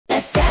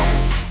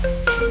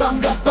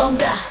BungGa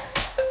BungGa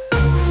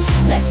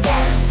Let's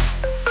dance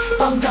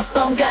BungGa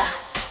BungGa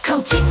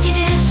Come kick it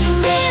in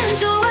춤은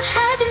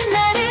좋아하지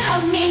나를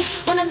honey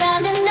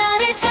원한다면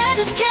나를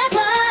자극해봐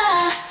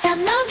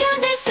참 넌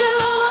견딜 수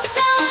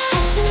없어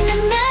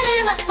다시는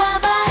나를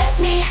맛봐봐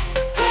Test me,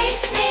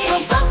 taste me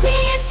Provoke me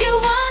if you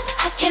want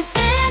I can't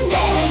stand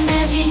it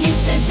Imagine you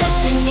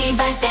seducing me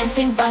by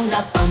dancing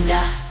BungGa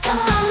BungGa Come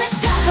on let's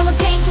go Come on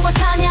페인트와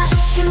하냐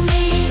Shoot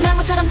me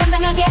람보처럼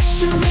당당하게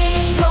Shoot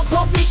me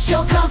Provoke me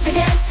show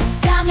confidence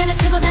가면을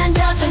쓰고 난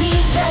여전히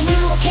Are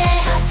you okay?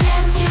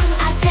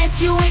 I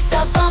tempt you with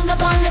the BungGa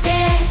BungGa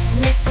dance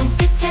내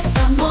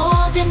손끝에서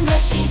모든 걸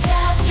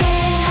시작해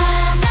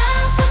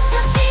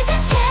하나부터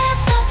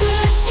시작해서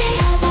두시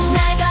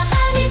날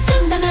가만히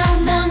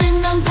둔다면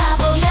너는 넌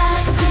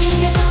바보야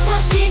이제부터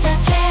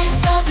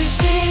시작해서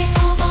두시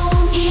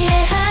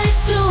이해할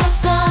수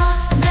없어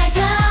날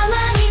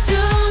가만히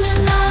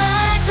두는 널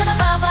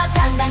쳐다봐봐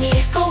당당히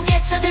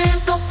고개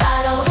쳐들고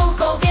똑바로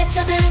고개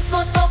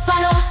쳐들고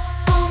똑바로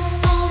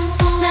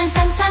난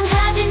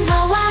상상하지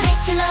너와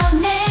킬러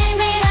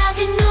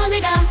매일매일하지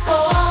눈을 감고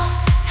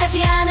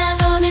하지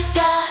않아도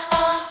느껴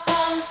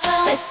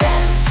Let's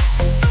dance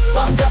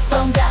BungGa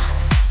BungGa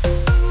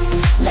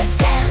Let's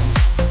dance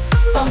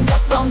BungGa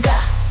BungGa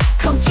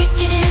Come kick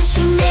it in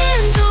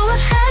춤은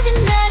좋아하지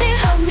나를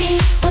honey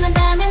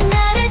원한다면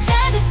나를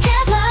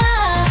자극해봐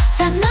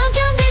참 넌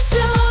견딜 수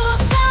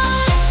없어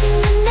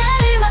다시는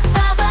나를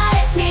맛봐봐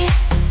Taste me,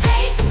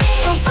 taste me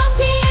Provoke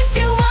me if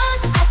you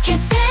want I can't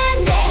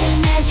stand it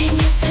Imagine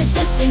you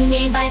seducing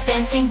me by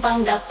dancing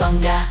BungGa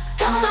BungGa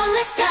Come on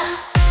let's go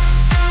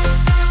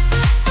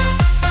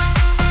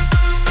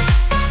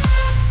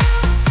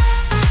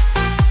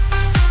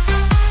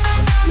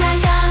날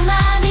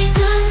가만히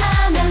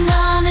둔다면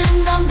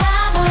너는 넌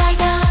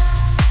바보야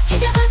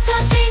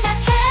이제부터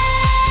시작해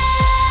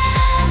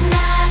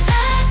나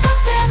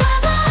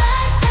자극해봐봐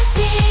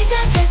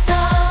시작해서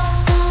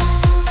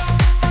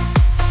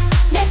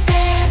Let's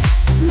dance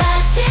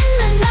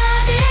맛있는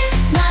나를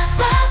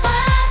맛봐봐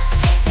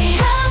Sexy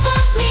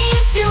Provoke me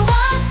if you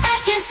want I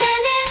can't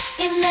stand it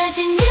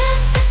Imagine you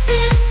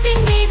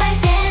seducing me by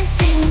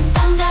dancing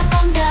BungGa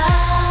BungGa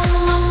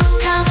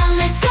Come on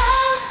let's go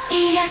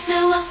이해할 수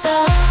없어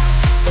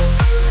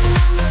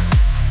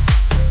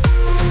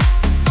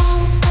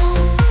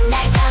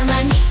날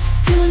가만히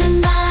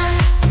두는 말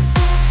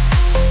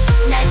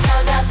날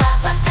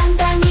쳐다봐봐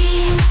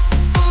당당히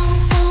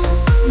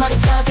머리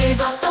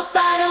쳐들고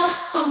똑바로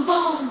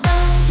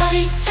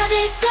머리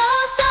쳐들고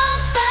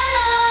똑바로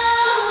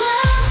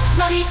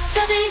머리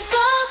쳐들고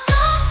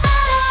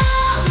똑바로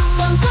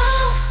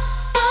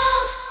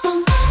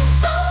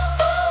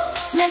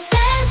Let's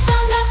dance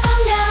BungGa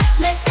BungGa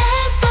Let's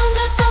dance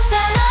BungGa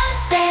BungGa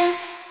Let's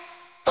dance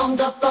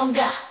BungGa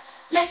BungGa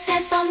Let's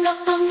dance BungGa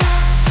BungGa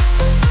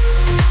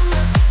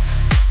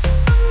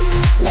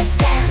Let's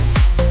dance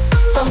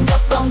BungGa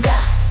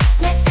BungGa